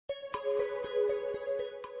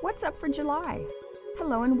What's up for July?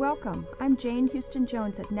 Hello and welcome. I'm Jane Houston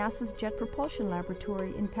Jones at NASA's Jet Propulsion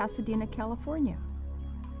Laboratory in Pasadena, California.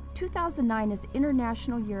 2009 is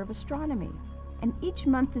International Year of Astronomy, and each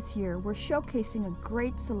month this year we're showcasing a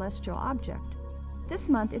great celestial object. This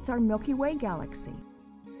month it's our Milky Way galaxy.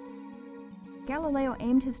 Galileo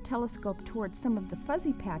aimed his telescope towards some of the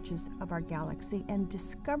fuzzy patches of our galaxy and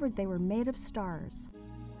discovered they were made of stars.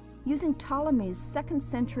 Using Ptolemy's 2nd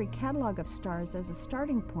century catalog of stars as a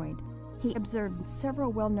starting point, he observed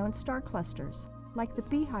several well-known star clusters, like the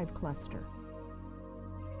Beehive cluster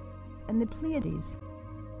and the Pleiades.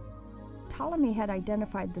 Ptolemy had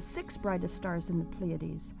identified the 6 brightest stars in the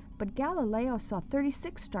Pleiades, but Galileo saw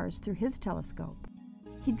 36 stars through his telescope.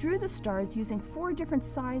 He drew the stars using 4 different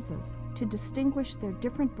sizes to distinguish their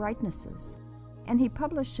different brightnesses, and he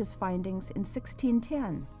published his findings in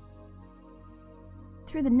 1610.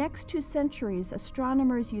 Through the next 2 centuries,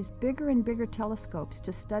 astronomers used bigger and bigger telescopes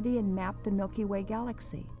to study and map the Milky Way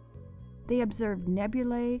galaxy. They observed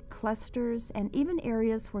nebulae, clusters, and even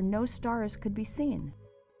areas where no stars could be seen.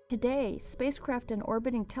 Today, spacecraft and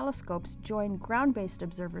orbiting telescopes join ground-based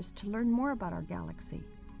observers to learn more about our galaxy.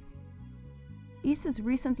 ESA's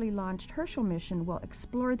recently launched Herschel mission will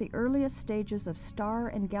explore the earliest stages of star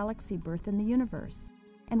and galaxy birth in the universe,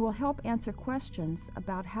 and will help answer questions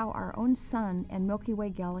about how our own Sun and Milky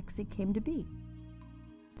Way galaxy came to be.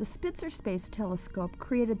 The Spitzer space telescope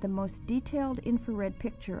created the most detailed infrared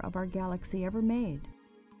picture of our galaxy ever made,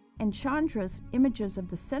 and Chandra's images of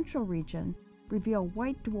the central region reveal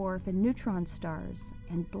white dwarf and neutron stars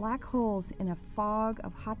and black holes in a fog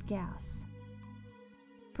of hot gas.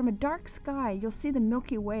 From a dark sky, you'll see the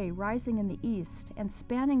Milky Way rising in the east and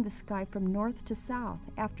spanning the sky from north to south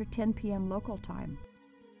after 10 p.m. local time.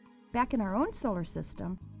 Back in our own solar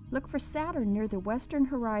system, look for Saturn near the western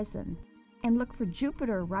horizon, and look for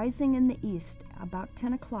Jupiter rising in the east about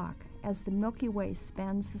 10 o'clock as the Milky Way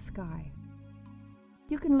spans the sky.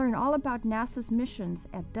 You can learn all about NASA's missions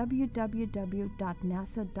at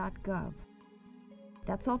www.nasa.gov.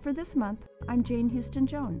 That's all for this month. I'm Jane Houston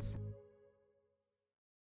Jones.